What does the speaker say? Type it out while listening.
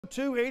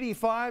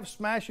285,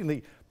 smashing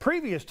the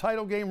previous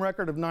title game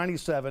record of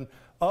 97.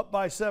 Up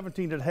by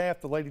 17 at half.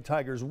 The Lady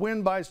Tigers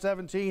win by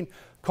 17.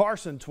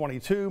 Carson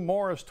 22,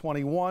 Morris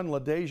 21,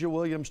 LaDasia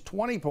Williams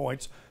 20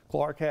 points.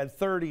 Clark had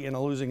 30 in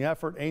a losing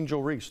effort.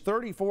 Angel Reese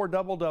 34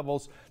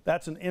 double-doubles.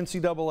 That's an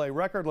NCAA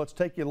record. Let's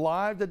take you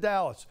live to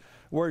Dallas,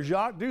 where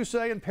Jacques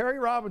Doucet and Perry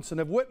Robinson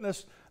have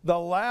witnessed the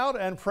loud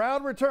and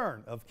proud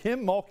return of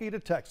Kim Mulkey to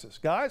Texas.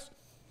 Guys?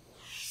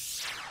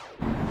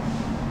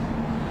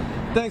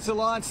 Thanks a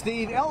lot,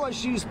 Steve.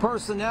 LSU's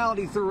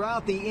personality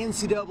throughout the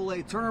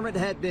NCAA tournament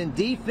had been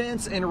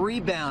defense and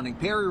rebounding.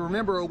 Perry,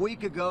 remember a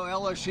week ago,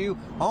 LSU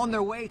on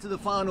their way to the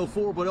Final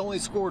Four, but only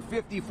scored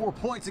 54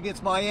 points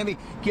against Miami.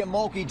 Kim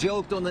Mulkey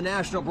joked on the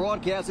national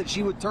broadcast that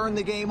she would turn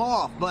the game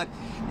off. But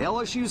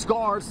LSU's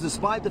guards,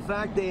 despite the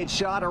fact they had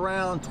shot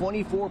around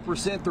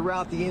 24%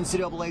 throughout the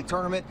NCAA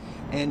tournament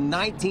and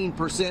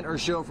 19%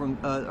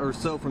 or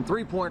so from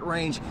three-point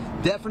range,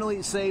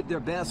 definitely saved their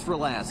best for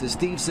last. As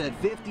Steve said,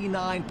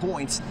 59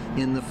 points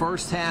in the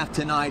first half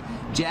tonight.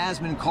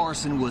 Jasmine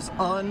Carson was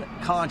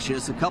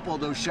unconscious. A couple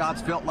of those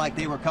shots felt like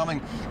they were coming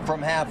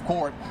from half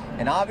court.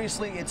 And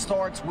obviously it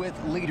starts with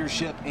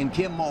leadership in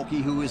Kim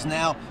Mulkey, who is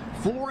now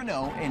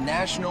 4-0 in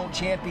national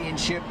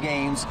championship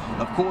games.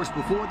 Of course,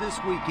 before this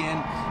weekend,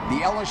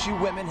 the LSU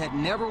women had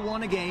never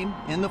won a game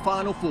in the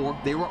Final Four.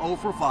 They were 0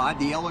 for 5.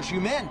 The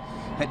LSU men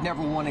had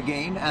never won a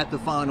game at the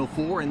Final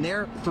Four in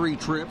their 3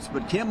 trips.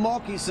 But Kim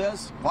Mulkey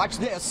says, watch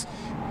this,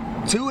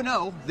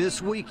 2-0 this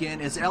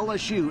weekend as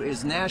LSU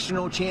is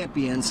national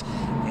champions,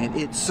 and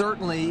it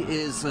certainly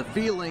is a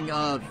feeling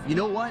of, you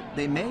know what,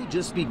 they may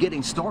just be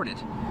getting started.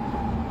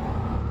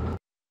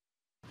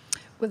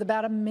 With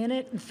about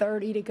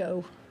 1:30 to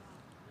go,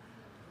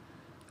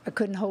 I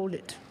couldn't hold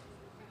it.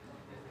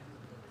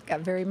 Got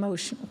very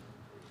emotional.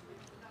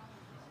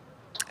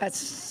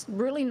 That's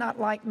really not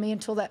like me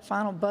until that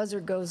final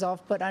buzzer goes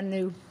off, but I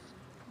knew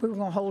we were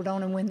going to hold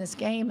on and win this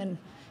game. And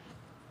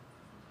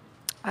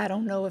I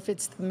don't know if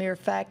it's the mere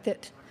fact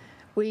that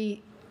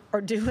we are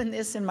doing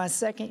this in my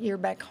second year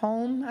back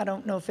home. I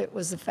don't know if it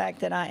was the fact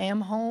that I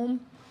am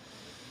home.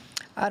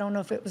 I don't know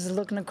if it was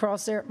looking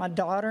across there at my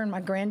daughter and my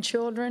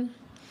grandchildren.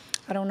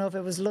 I don't know if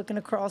it was looking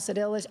across at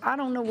LSU. I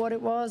don't know what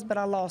it was, but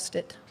I lost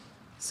it.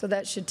 So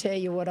that should tell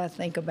you what I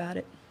think about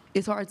it.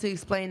 It's hard to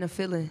explain the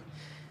feeling.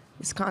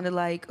 It's kind of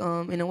like,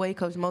 in a way,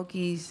 Coach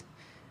Mulkey's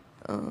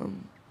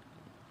an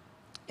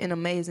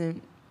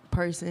amazing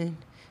person.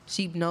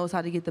 She knows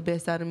how to get the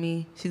best out of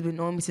me. She's been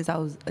knowing me since I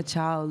was a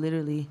child,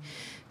 literally.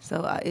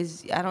 So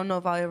I don't know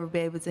if I'll ever be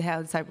able to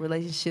have the type of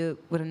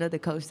relationship with another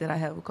coach that I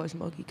have with Coach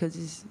Mulkey,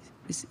 because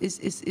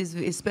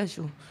it's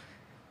special.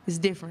 It's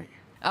different.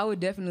 I would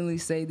definitely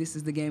say this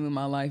is the game of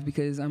my life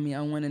because, I mean,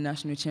 I won a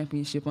national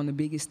championship on the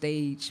biggest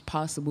stage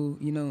possible,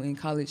 you know, in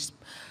college.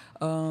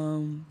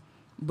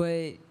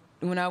 But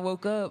when I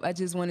woke up, I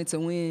just wanted to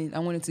win. I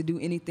wanted to do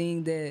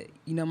anything that,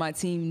 you know, my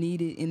team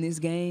needed in this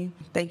game.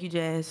 Thank you,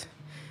 Jazz,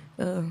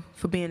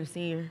 for being a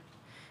senior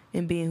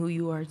and being who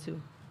you are,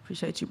 too.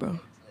 Appreciate you, bro.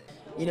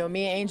 You know,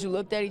 me and Angel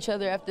looked at each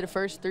other after the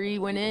first 3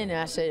 went in, and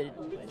I said,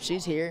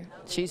 she's here.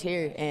 She's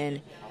here.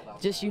 And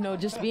just, you know,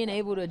 just being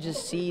able to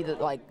just see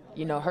that, like,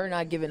 you know, her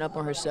not giving up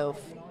on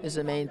herself is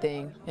the main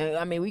thing. And,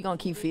 I mean, we're going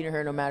to keep feeding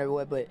her no matter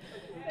what, but,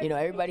 you know,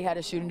 everybody had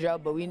a shooting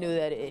drought, but we knew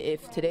that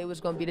if today was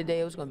going to be the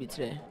day, it was going to be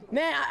today.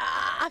 Man,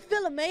 I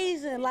feel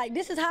amazing. Like,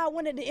 this is how I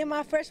wanted to end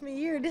my freshman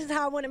year. This is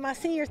how I wanted my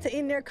seniors to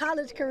end their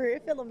college career.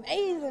 It feels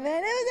amazing,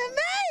 man. It was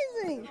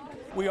amazing.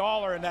 We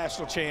all are a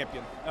national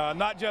champion,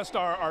 not just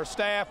our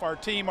staff, our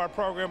team, our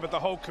program, but the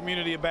whole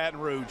community of Baton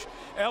Rouge.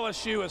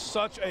 LSU is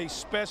such a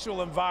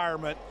special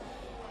environment.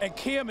 And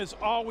Kim is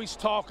always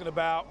talking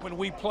about when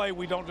we play,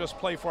 we don't just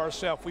play for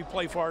ourselves, we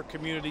play for our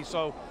community.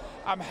 So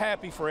I'm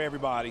happy for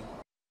everybody.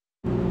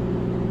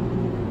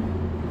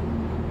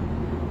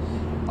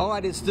 All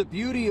right, it's the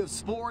beauty of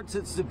sports.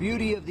 It's the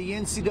beauty of the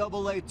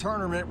NCAA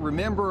tournament.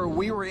 Remember,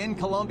 we were in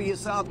Columbia,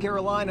 South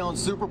Carolina on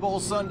Super Bowl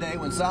Sunday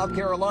when South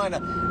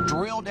Carolina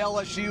drilled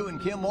LSU, and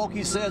Kim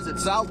Mulkey says that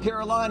South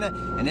Carolina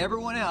and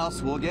everyone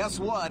else, well, guess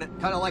what?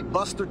 Kind of like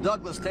Buster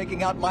Douglas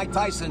taking out Mike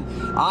Tyson.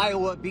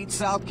 Iowa beat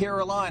South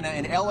Carolina,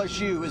 and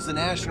LSU is the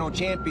national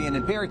champion.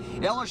 And Perry,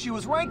 LSU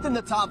was ranked in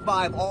the top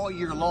 5 all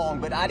year long,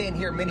 but I didn't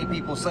hear many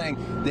people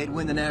saying they'd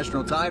win the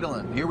national title,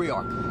 and here we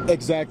are.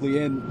 Exactly,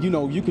 and, you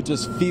know, you could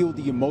just feel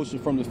the emotion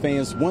from the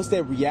fans once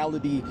that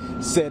reality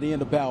set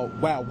in about,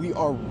 wow, we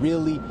are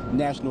really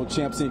national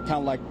champs. And kind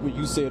of like what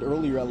you said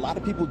earlier, a lot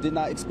of people did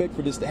not expect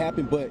for this to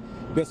happen, but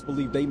best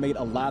believe they made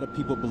a lot of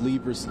people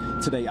believers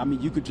today. I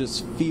mean, you could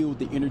just feel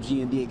the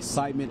energy and the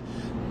excitement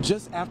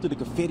just after the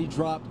confetti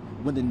dropped,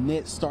 when the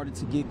net started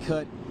to get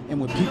cut, and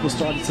when people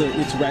started to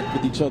interact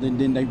with each other, and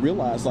then they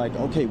realized, like,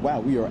 okay,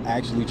 wow, we are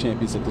actually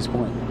champions at this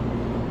point.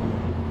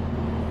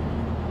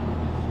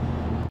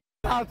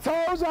 I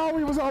told y'all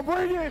we was gonna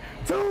bring it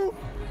to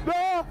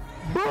the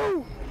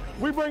booth.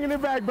 We We bringing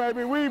it back,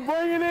 baby. We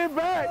bringing it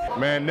back.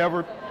 Man,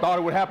 never thought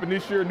it would happen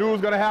this year. Knew it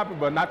was going to happen,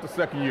 but not the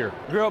second year.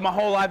 Grew up my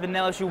whole life an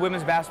LSU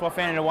women's basketball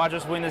fan, and to watch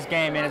us win this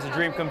game, man, it's a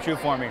dream come true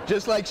for me.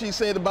 Just like she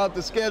said about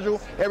the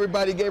schedule,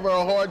 everybody gave her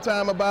a hard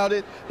time about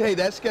it. Hey,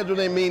 that schedule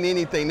didn't mean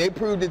anything. They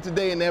proved it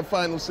today in that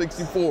final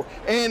 64,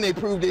 and they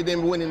proved it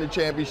in winning the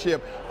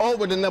championship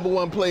over the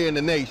 #1 player in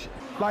the nation.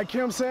 Like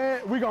Kim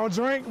said, we gonna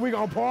drink, we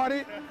gonna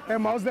party,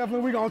 and most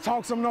definitely we gonna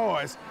talk some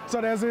noise. So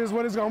that is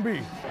what it's gonna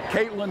be.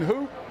 Caitlin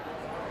who?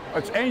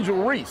 It's Angel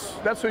Reese.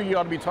 That's who you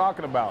ought to be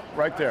talking about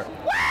right there.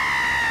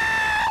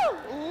 Woo!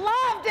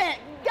 Loved it.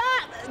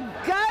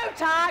 Go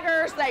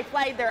Tigers. They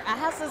played their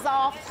asses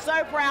off.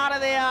 So proud of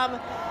them.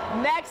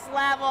 Next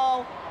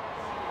level.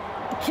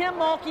 Kim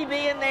Mulkey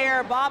being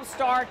there, Bob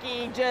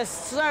Starkey,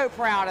 just so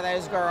proud of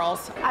those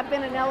girls. I've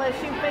been an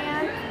LSU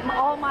fan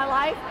all my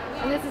life,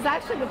 and this is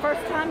actually the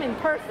first time in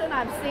person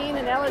I've seen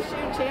an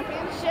LSU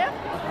championship,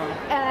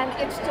 and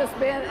it's just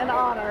been an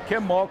honor.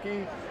 Kim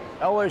Mulkey,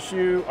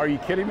 LSU, are you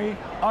kidding me?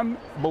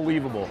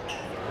 Unbelievable.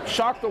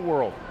 Shocked the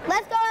world.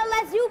 Let's go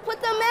LSU,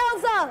 put the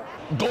males up.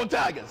 Go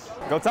Tigers.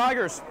 Go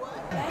Tigers.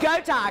 Go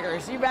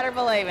Tigers, you better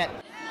believe it.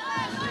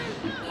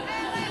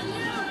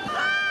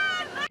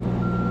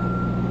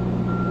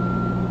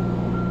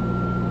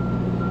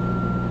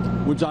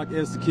 Well, Jock,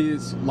 as the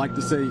kids like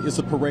to say, it's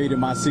a parade in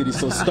my city.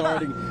 So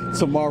starting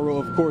tomorrow,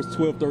 of course,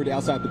 12:30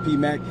 outside the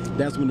PMAC,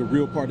 that's when the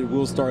real party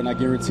will start. And I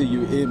guarantee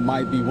you, it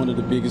might be one of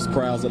the biggest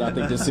crowds that I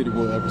think this city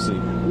will ever see.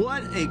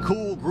 What a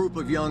cool group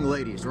of young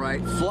ladies,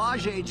 right?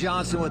 Flau'jae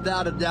Johnson,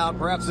 without a doubt,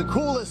 perhaps the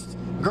coolest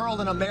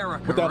girl in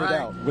America, Without right? a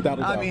doubt, without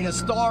a doubt. I mean, a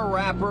star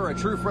rapper, a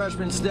true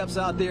freshman, steps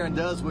out there and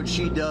does what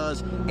she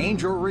does.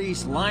 Angel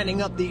Reese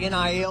lining up the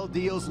NIL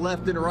deals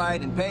left and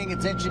right and paying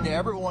attention to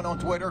everyone on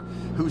Twitter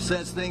who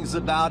says things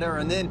about her.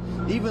 And then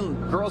even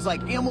girls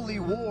like Emily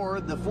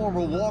Ward, the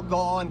former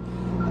walk-on,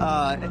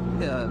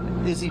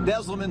 Izzy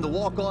Besselman, the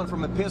walk-on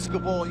from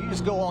Episcopal. You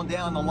just go on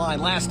down the line.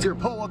 Last year,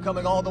 Poa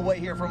coming all the way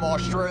here from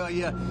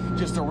Australia.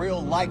 Just a real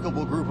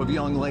likable group of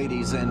young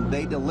ladies, and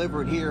they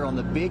delivered here on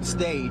the big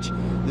stage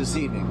this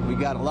evening. We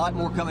got a lot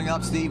more coming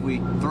up, Steve. We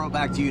throw it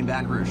back to you in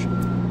Baton Rouge.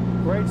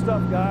 Great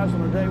stuff, guys,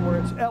 on a day where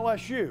it's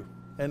LSU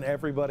and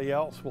everybody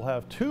else. We'll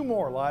have 2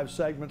 more live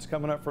segments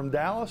coming up from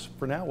Dallas.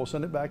 For now, we'll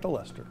send it back to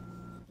Lester.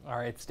 All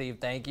right, Steve,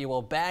 thank you.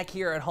 Well, back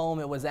here at home,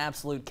 it was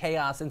absolute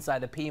chaos inside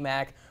the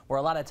PMAC, where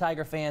a lot of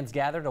Tiger fans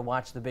gathered to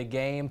watch the big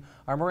game.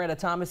 Our Miranda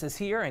Thomas is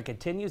here and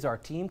continues our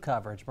team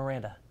coverage.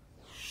 Miranda.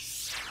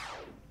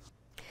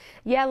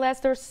 Yeah,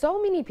 Lester,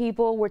 so many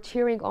people were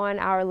cheering on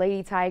our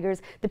Lady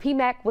Tigers. The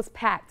PMAC was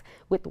packed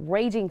with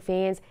raging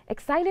fans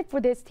excited for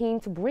this team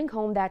to bring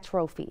home that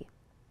trophy.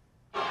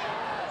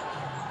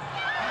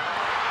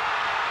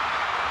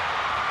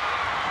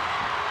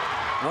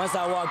 Once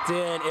I walked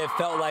in, it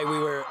felt like we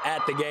were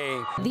at the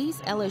game. These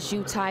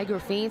LSU Tiger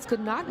fans could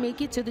not make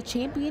it to the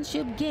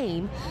championship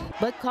game,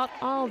 but caught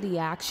all the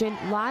action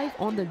live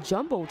on the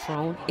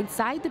Jumbotron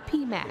inside the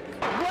PMAC.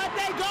 What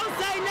they gonna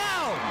say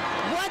now?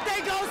 What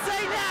they gonna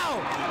say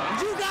now?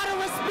 You gotta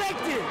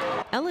respect it.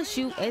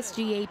 LSU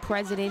SGA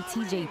President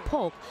TJ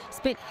Polk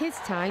spent his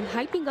time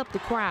hyping up the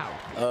crowd.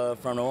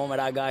 From the moment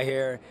I got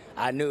here,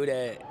 I knew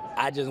that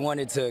I just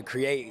wanted to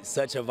create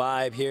such a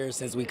vibe here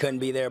since we couldn't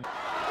be there.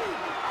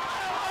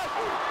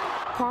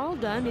 Carl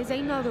Dunn is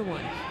another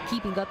one,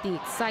 keeping up the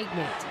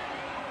excitement.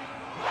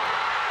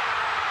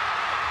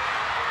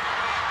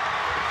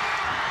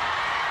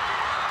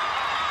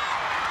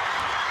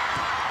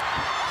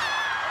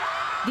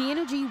 The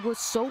energy was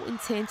so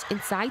intense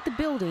inside the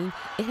building,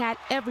 it had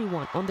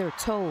everyone on their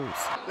toes.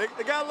 They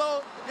got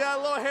a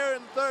little hair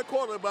in the third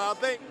quarter, but I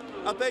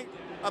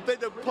think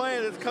the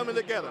plan is coming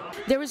together.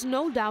 There is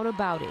no doubt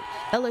about it.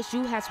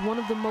 LSU has one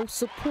of the most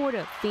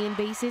supportive fan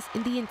bases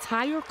in the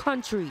entire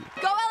country.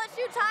 Go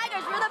LSU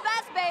Tigers, we're the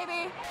best,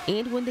 baby.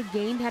 And when the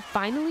game had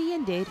finally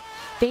ended,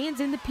 fans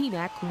in the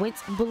PMAC went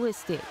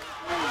ballistic.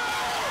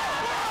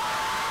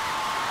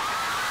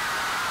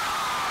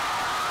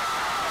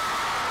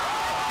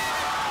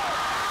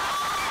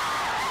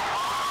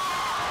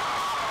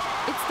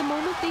 It's the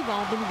moment they've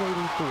all been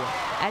waiting for,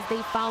 as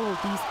they followed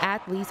these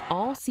athletes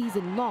all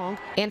season long,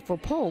 and for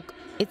Polk,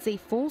 it's a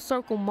full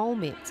circle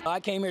moment. I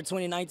came here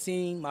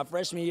 2019, my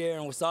freshman year,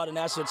 and we saw the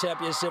national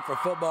championship for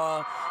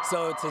football,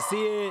 so to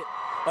see it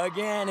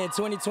again in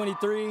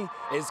 2023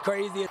 is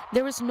crazy.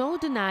 There is no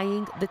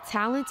denying the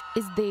talent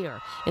is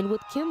there, and with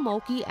Kim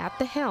Mulkey at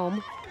the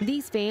helm,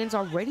 these fans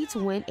are ready to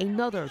win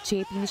another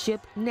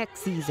championship next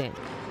season.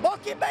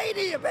 Mulkey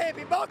Mania,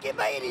 baby, Mulkey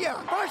Mania.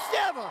 First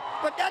ever,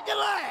 but not the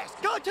last.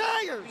 Go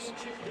Tigers!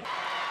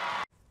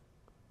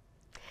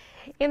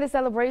 And the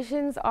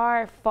celebrations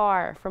are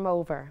far from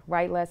over,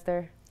 right,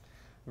 Lester?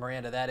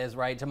 Miranda, that is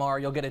right. Tomorrow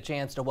you'll get a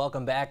chance to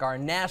welcome back our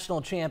national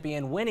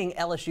champion winning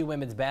LSU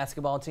women's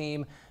basketball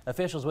team.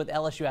 Officials with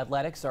LSU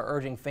Athletics are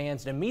urging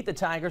fans to meet the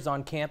Tigers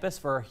on campus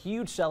for a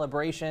huge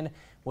celebration,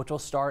 which will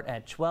start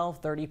at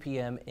 12:30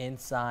 p.m.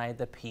 inside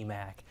the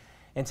PMAC.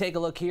 And take a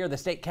look here. The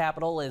state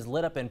capitol is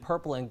lit up in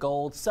purple and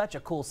gold. Such a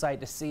cool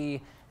sight to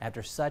see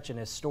after such an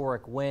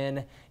historic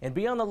win. And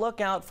be on the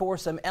lookout for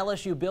some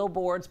LSU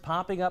billboards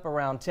popping up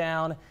around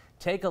town.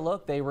 Take a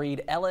look. They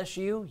read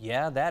LSU.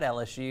 Yeah, that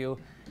LSU.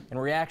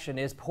 And reaction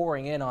is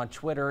pouring in on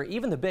Twitter.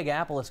 Even the Big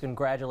Apple is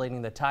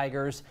congratulating the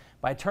Tigers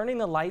by turning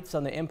the lights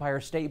on the Empire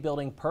State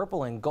Building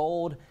purple and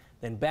gold.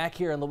 Then back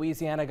here in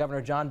Louisiana,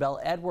 Governor John Bel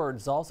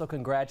Edwards also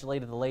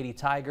congratulated the Lady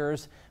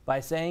Tigers by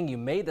saying, "You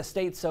made the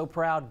state so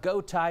proud.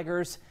 Go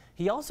Tigers."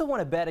 He also won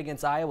a bet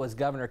against Iowa's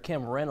Governor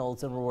Kim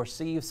Reynolds and will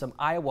receive some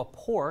Iowa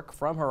pork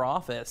from her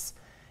office.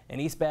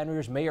 And East Baton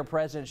Rouge Mayor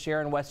President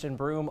Sharon Weston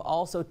Broome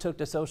also took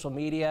to social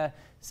media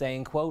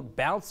saying, quote,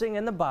 "Bouncing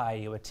in the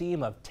bayou, a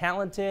team of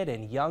talented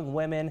and young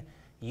women.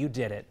 You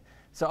did it."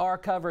 So our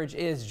coverage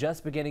is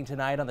just beginning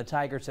tonight on the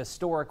Tigers'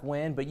 historic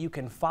win, but you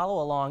can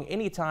follow along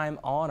anytime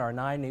on our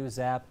 9 News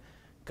app.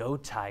 Go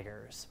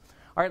Tigers.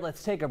 All right,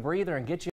 let's take a breather and get you